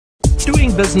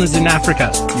Doing business in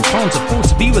Africa. You can't afford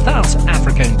to be without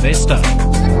Africa Investor.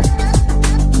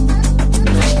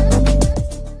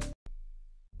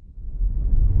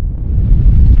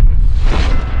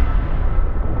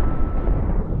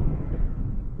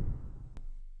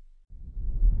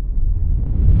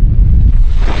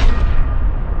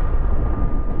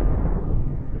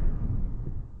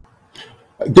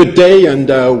 Good day and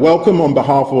welcome on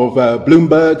behalf of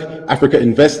Bloomberg, Africa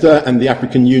Investor and the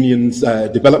African Union's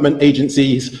development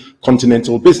agencies,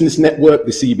 Continental Business Network,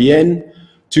 the CBN,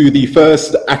 to the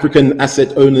first African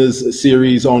Asset Owners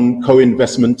series on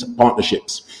co-investment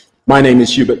partnerships. My name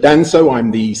is Hubert Danso.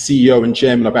 I'm the CEO and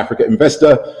Chairman of Africa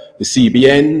Investor, the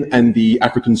CBN and the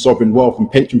African Sovereign Wealth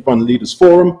and Pension Fund Leaders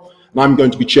Forum. And I'm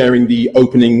going to be chairing the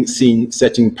opening scene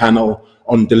setting panel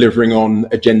on delivering on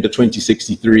Agenda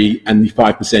 2063 and the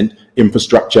 5%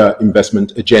 infrastructure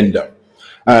investment agenda.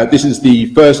 This is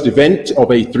the first event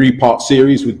of a three-part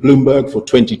series with Bloomberg for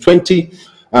 2020,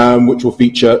 which will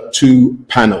feature two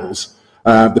panels.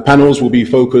 The panels will be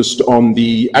focused on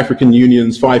the African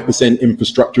Union's 5%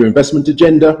 infrastructure investment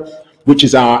agenda, which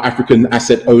is our African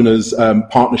Asset Owners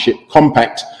Partnership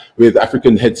Compact with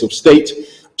African heads of state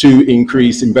to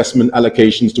increase investment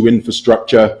allocations to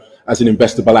infrastructure as an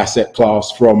investable asset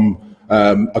class from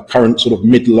a current sort of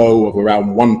mid-low of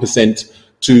around 1%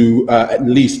 to at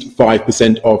least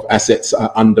 5% of assets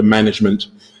under management.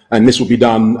 And this will be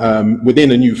done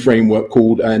within a new framework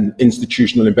called an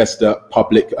Institutional Investor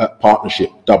Public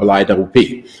Partnership,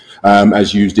 IIPP,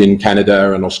 as used in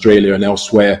Canada and Australia and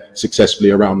elsewhere successfully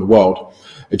around the world.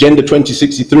 Agenda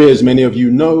 2063, as many of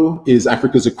you know, is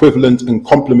Africa's equivalent and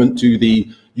complement to the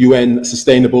UN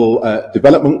Sustainable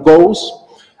Development Goals.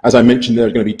 As I mentioned, there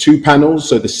are going to be two panels.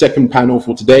 So the second panel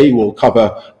for today will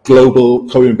cover global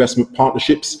co-investment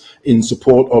partnerships in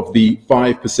support of the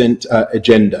 5%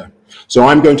 agenda. So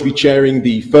I'm going to be chairing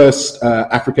the first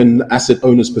African Asset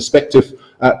Owners Perspective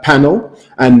panel,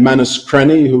 and Manus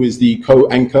Cranney, who is the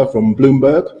co-anchor from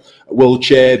Bloomberg, will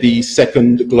chair the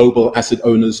second Global Asset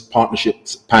Owners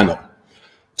Partnerships panel.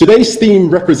 Today's theme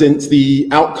represents the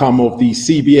outcome of the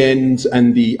CBN's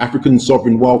and the African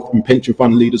Sovereign Wealth and Pension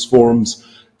Fund Leaders Forum's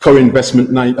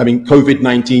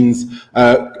COVID-19's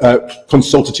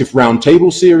consultative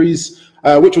roundtable series,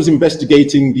 which was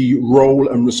investigating the role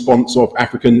and response of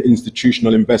African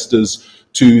institutional investors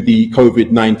to the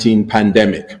COVID-19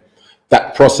 pandemic.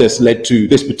 That process led to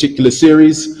this particular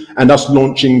series and us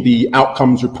launching the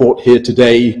outcomes report here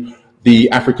today, the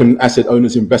African Asset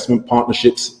Owners Investment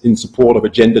Partnerships in support of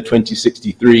Agenda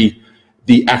 2063,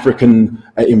 the African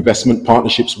Investment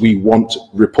Partnerships We Want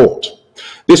report.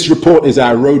 This report is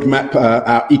our roadmap,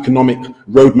 our economic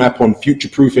roadmap on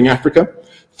future-proofing Africa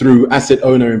through asset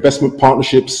owner investment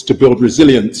partnerships to build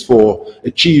resilience for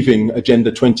achieving Agenda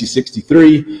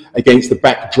 2063 against the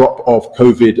backdrop of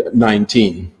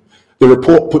COVID-19. The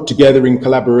report, put together in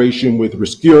collaboration with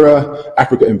Rescura,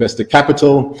 Africa Investor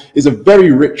Capital, is a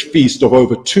very rich feast of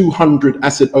over 200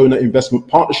 asset owner investment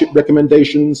partnership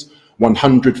recommendations,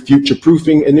 100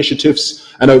 future-proofing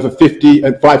initiatives, and over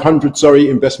 500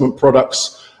 investment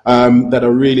products that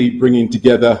are really bringing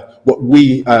together what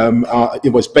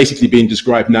it was basically being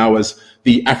described now as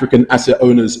the African Asset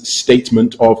Owners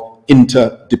Statement of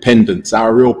Interdependence,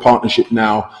 our real partnership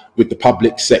now with the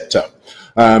public sector.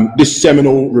 This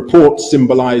seminal report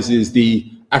symbolizes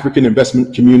the African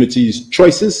investment community's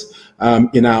choices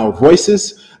in our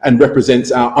voices and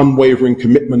represents our unwavering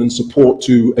commitment and support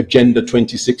to Agenda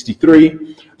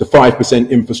 2063, the 5%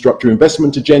 infrastructure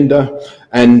investment agenda,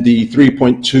 and the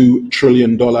 $3.2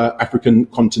 trillion African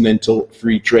continental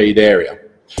free trade area.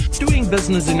 Doing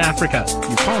business in Africa.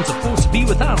 You can't afford to be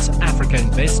without Africa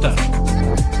Investor.